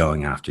really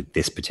going after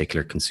this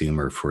particular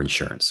consumer for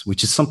insurance,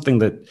 which is something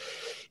that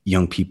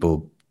young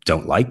people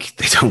don't like.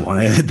 They don't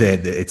want it.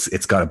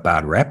 It's got a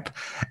bad rep.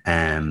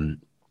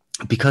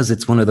 Because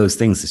it's one of those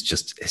things. It's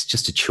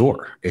just a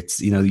chore.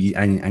 It's,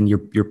 and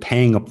you're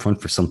paying up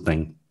front for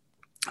something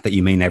that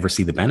you may never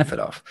see the benefit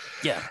of.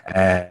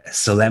 Yeah.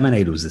 So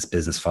Lemonade was this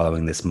business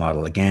following this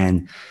model,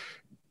 again,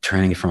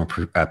 turning it from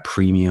a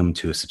premium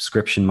to a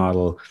subscription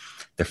model.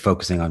 They're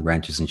focusing on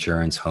renters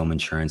insurance, home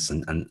insurance,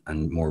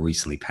 and more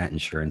recently pet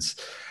insurance.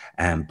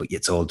 But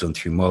it's all done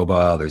through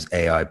mobile. There's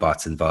AI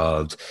bots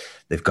involved.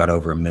 They've got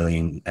over 1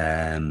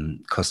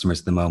 million customers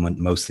at the moment,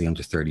 mostly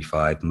under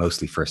 35,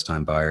 mostly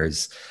first-time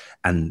buyers.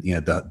 And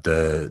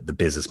the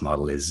business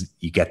model is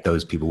you get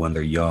those people when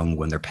they're young,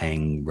 when they're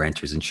paying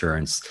renters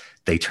insurance,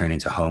 they turn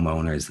into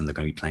homeowners and they're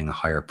going to be paying a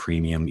higher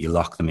premium. You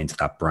lock them into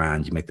that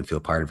brand, you make them feel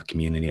part of a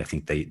community. I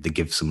think they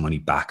give some money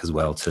back as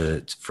well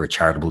for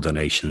charitable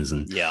donations.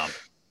 And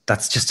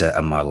that's just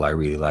a model I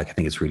really like. I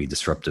think it's really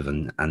disruptive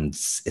and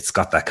it's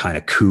got that kind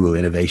of cool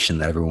innovation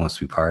that everyone wants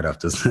to be part of,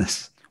 doesn't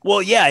it?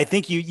 Well, yeah, I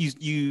think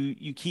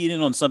you keyed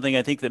in on something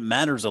I think that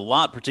matters a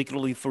lot,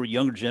 particularly for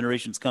younger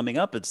generations coming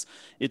up.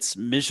 It's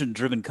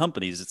mission-driven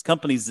companies. It's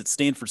companies that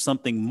stand for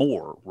something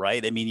more,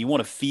 right? I mean, you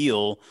want to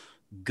feel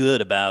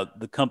good about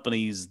the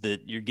companies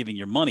that you're giving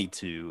your money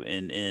to,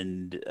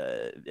 and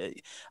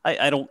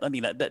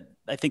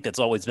I think that's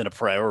always been a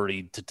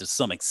priority to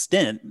some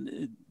extent,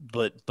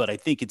 but I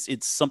think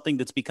it's something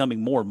that's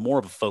becoming more and more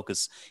of a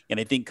focus, and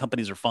I think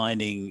companies are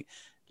finding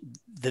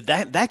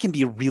that can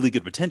be a really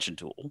good retention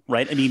tool,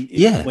 right? I mean,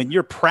 when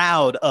you're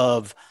proud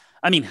of,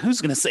 I mean, who's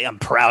going to say I'm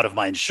proud of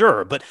my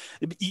insurer? But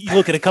you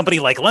look at a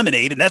company like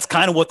Lemonade, and that's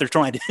kind of what they're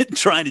trying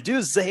to do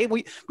is say, hey,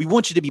 we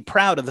want you to be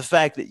proud of the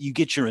fact that you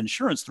get your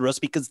insurance through us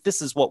because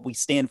this is what we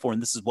stand for and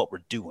this is what we're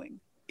doing.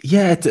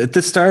 Yeah, at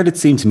the start, it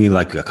seemed to me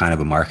like a kind of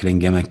a marketing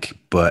gimmick,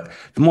 but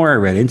the more I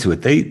read into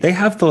it, they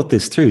have thought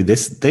this through.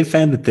 They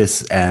found that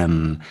this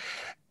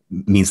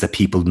means that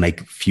people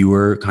make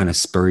fewer kind of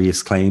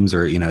spurious claims,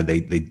 or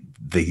they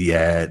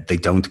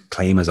don't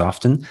claim as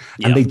often,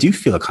 and they do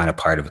feel a kind of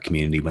part of a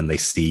community when they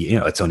see,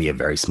 it's only a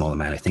very small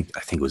amount. I think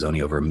it was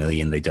only over 1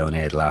 million they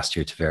donated last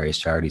year to various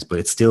charities, but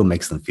it still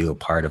makes them feel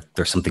part of,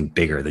 there's something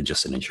bigger than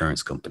just an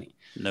insurance company.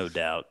 No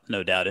doubt.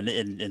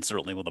 And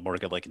certainly with a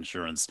market like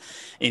insurance,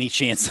 any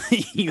chance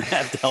you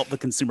have to help the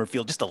consumer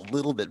feel just a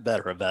little bit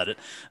better about it,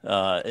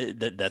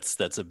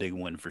 that's a big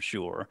win for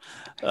sure.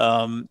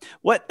 So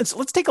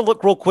let's take a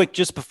look real quick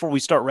just before we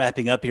start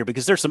wrapping up here,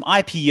 because there's some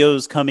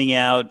IPOs coming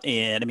out,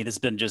 and I mean, it's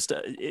been just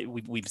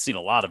we've seen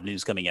a lot of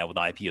news coming out with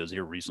IPOs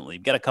here recently.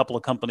 You've got a couple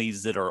of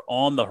companies that are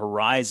on the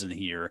horizon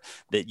here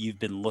that you've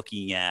been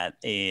looking at,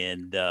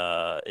 and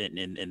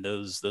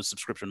those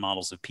subscription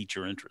models have piqued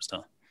your interest,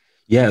 huh?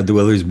 Yeah,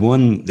 well, there's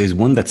one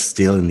that's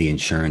still in the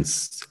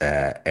insurance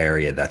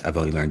area that I've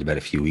only learned about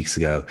a few weeks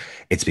ago.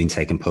 It's been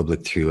taken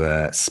public through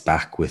a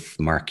SPAC with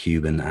Mark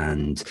Cuban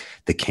and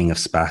the king of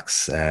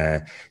SPACs,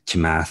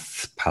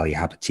 Chamath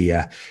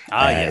Palihapitiya.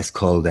 It's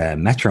called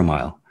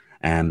Metromile.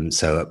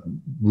 So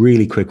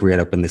really quick read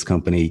up on this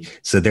company.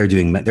 So they're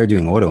doing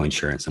auto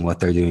insurance, and what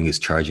they're doing is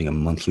charging a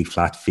monthly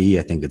flat fee.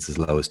 I think it's as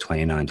low as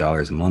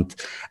 $29 a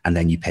month. And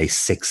then you pay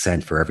 6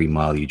 cents for every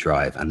mile you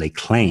drive. And they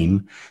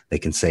claim they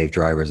can save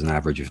drivers an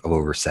average of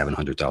over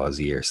 $700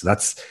 a year. So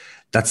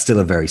that's still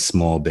a very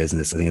small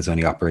business. I think it's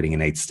only operating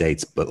in 8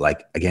 states, but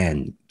like,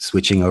 again,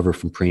 switching over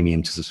from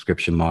premium to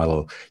subscription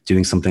model,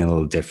 doing something a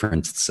little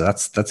different. So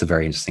that's a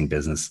very interesting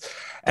business.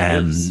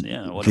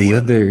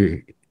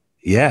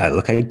 Yeah,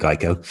 look at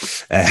Geico.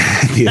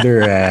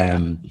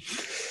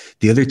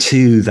 The other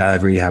two that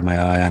I've really had my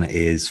eye on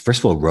is, first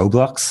of all,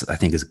 Roblox. I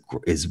think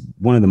is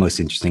one of the most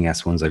interesting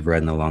S1s I've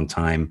read in a long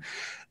time.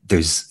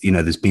 There's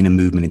been a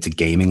movement into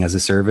gaming as a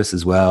service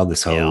as well.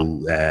 This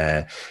whole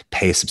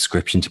pay a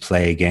subscription to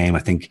play a game. I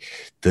think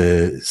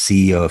the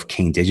CEO of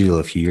King Digital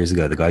a few years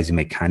ago, the guys who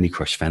make Candy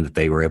Crush, found that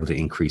they were able to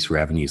increase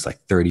revenues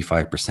like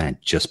 35%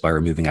 just by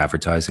removing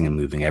advertising and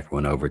moving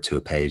everyone over to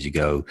a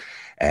pay-as-you-go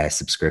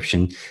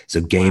subscription. So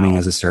gaming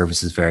as a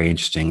service is very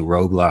interesting.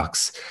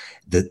 Roblox,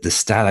 the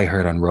stat I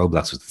heard on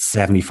Roblox was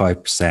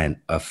 75%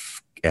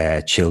 of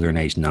children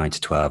aged 9 to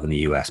 12 in the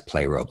US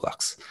play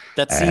Roblox.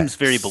 That seems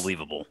very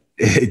believable.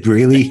 It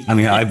really, I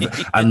mean,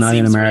 I'm not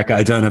in America.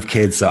 I don't have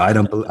kids, so I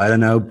don't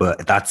know,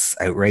 but that's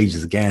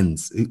outrageous. Again,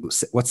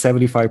 what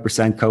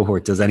 75%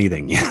 cohort does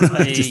anything?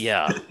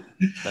 Yeah,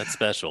 that's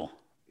special.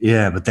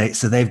 Yeah, but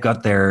they've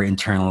got their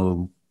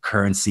internal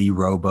currency,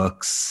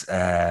 Robux,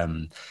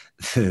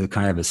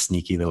 kind of a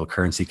sneaky little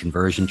currency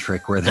conversion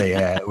trick where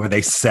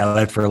they sell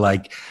it for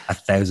like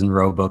 1,000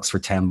 Robux for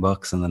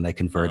 $10, and then they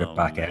convert it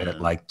back out at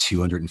like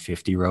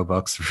 250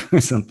 Robux or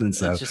something.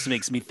 So it just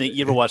makes me think.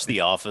 You ever watch The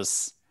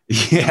Office?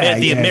 Yeah,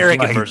 the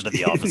American version of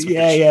The Office.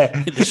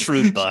 With the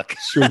Shrewd Buck.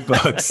 Shrewd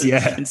Bucks,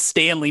 yeah. And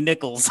Stanley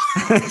Nichols.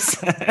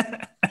 That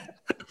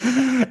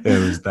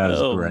was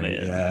great.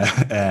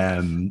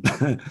 Man.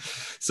 Yeah.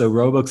 So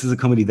Robux is a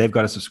company. They've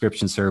got a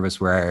subscription service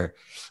where,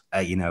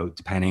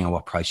 depending on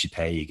what price you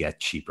pay, you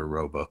get cheaper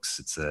Robux.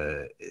 It's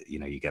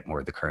you get more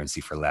of the currency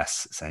for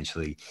less,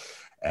 essentially.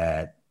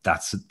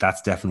 That's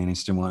definitely an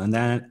interesting one. And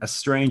then a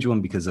strange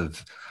one because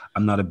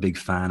I'm not a big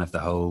fan of the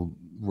whole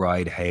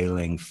ride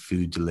hailing,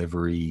 food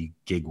delivery,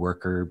 gig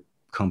worker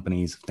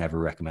companies. I've never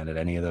recommended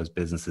any of those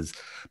businesses,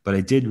 but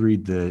I did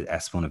read the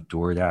S1 of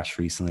DoorDash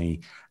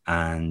recently,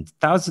 and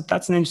that's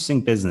an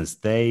interesting business.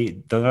 They're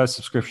not a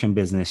subscription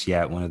business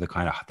yet. One of the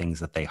kind of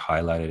things that they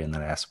highlighted in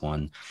that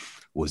S1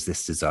 was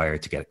this desire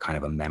to get kind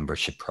of a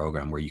membership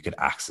program where you could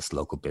access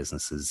local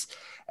businesses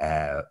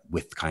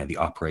with kind of the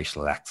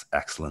operational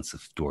excellence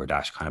of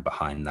DoorDash kind of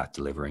behind that,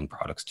 delivering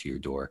products to your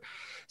door.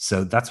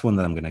 So that's one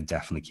that I'm going to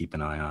definitely keep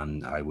an eye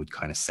on. I would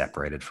kind of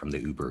separate it from the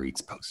Uber Eats,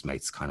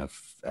 Postmates kind of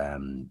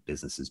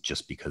businesses,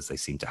 just because they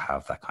seem to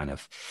have that kind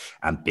of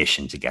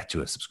ambition to get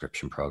to a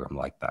subscription program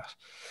like that.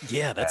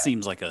 Yeah, that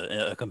seems like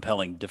a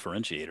compelling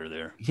differentiator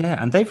there.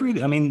 Yeah, and they've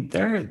really, I mean,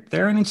 they're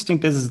an interesting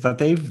business that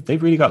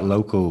they've really got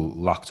local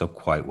locked up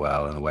quite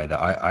well in a way that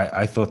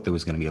I thought there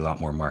was going to be a lot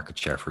more market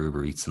share for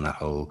Uber Eats in that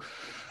whole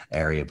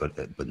area, but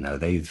no,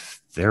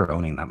 they're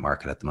owning that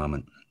market at the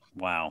moment.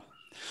 Wow.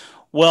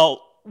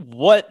 Well,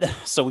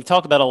 so we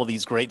talked about all of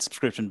these great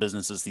subscription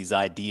businesses, these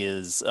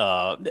ideas.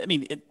 I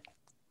mean,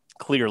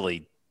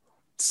 clearly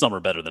some are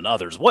better than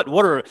others. What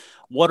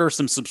are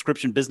some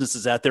subscription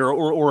businesses out there,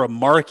 or a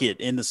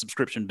market in the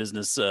subscription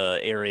business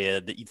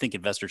area that you think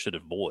investors should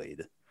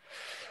avoid?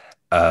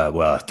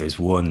 Well, if there's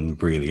one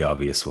really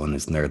obvious one,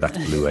 isn't there? That's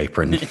Blue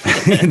Apron.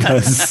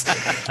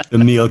 The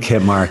meal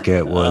kit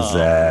market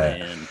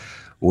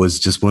was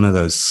just one of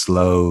those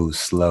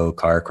slow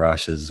car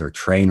crashes, or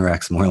train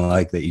wrecks, more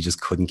like, that you just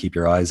couldn't keep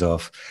your eyes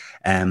off.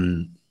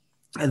 And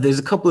there's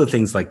a couple of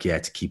things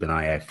to keep an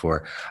eye out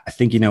for. I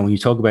think, when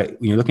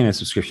you're looking at a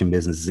subscription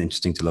business, it's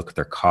interesting to look at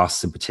their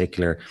costs in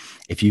particular.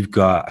 If you've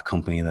got a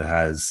company that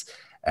has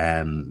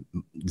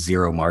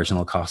zero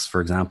marginal costs, for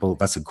example,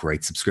 that's a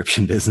great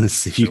subscription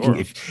business. If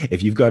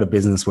you've got a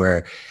business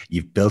where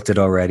you've built it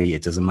already,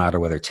 it doesn't matter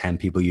whether 10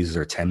 people use it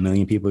or 10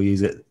 million people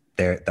use it,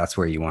 that's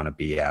where you want to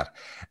be at.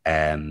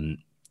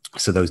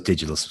 So those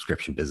digital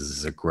subscription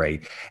businesses are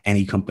great.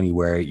 Any company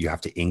where you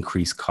have to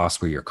increase costs,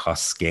 where your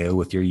costs scale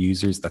with your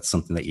users, that's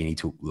something that you need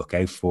to look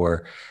out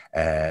for.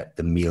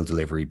 The meal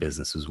delivery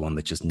business was one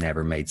that just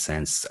never made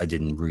sense. I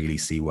didn't really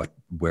see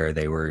where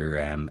they were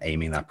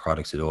aiming that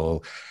product at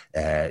all.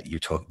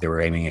 They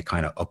were aiming at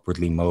kind of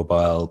upwardly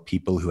mobile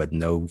people who had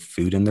no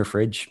food in their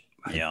fridge,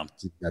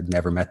 I'd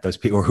never met those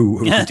people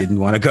who didn't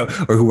want to go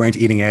or who weren't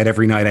eating out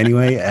every night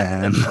anyway.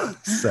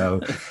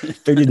 So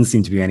there didn't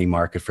seem to be any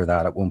market for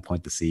that. At one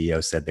point, the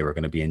CEO said they were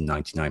going to be in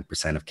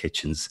 99% of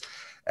kitchens.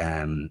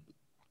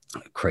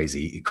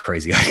 Crazy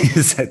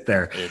ideas out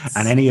there.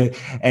 And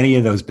any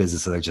of those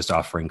businesses that are just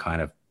offering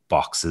kind of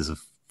boxes of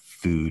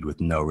food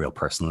with no real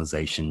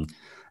personalization,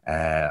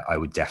 I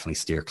would definitely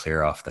steer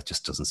clear off. That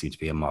just doesn't seem to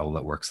be a model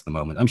that works at the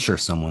moment. I'm sure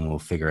someone will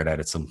figure it out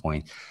at some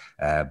point,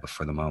 but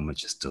for the moment,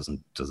 it just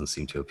doesn't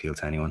seem to appeal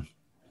to anyone.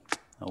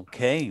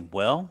 Okay,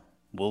 well,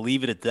 we'll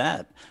leave it at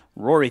that.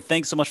 Rory,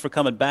 thanks so much for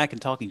coming back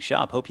and talking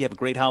shop. Hope you have a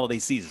great holiday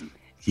season.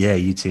 Yeah,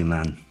 you too,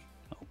 man.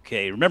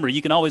 Okay, remember,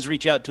 you can always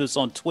reach out to us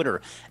on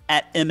Twitter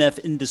at MF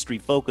Industry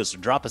Focus, or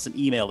drop us an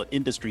email at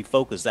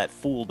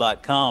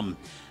industryfocus@fool.com.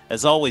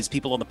 As always,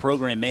 people on the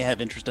program may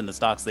have interest in the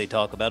stocks they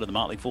talk about, and the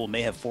Motley Fool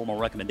may have formal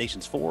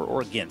recommendations for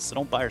or against. So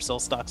don't buy or sell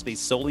stocks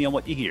based solely on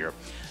what you hear.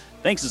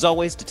 Thanks, as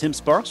always, to Tim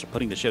Sparks for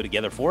putting the show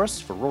together for us.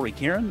 For Rory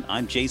Kieran,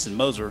 I'm Jason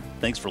Moser.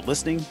 Thanks for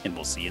listening, and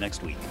we'll see you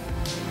next week.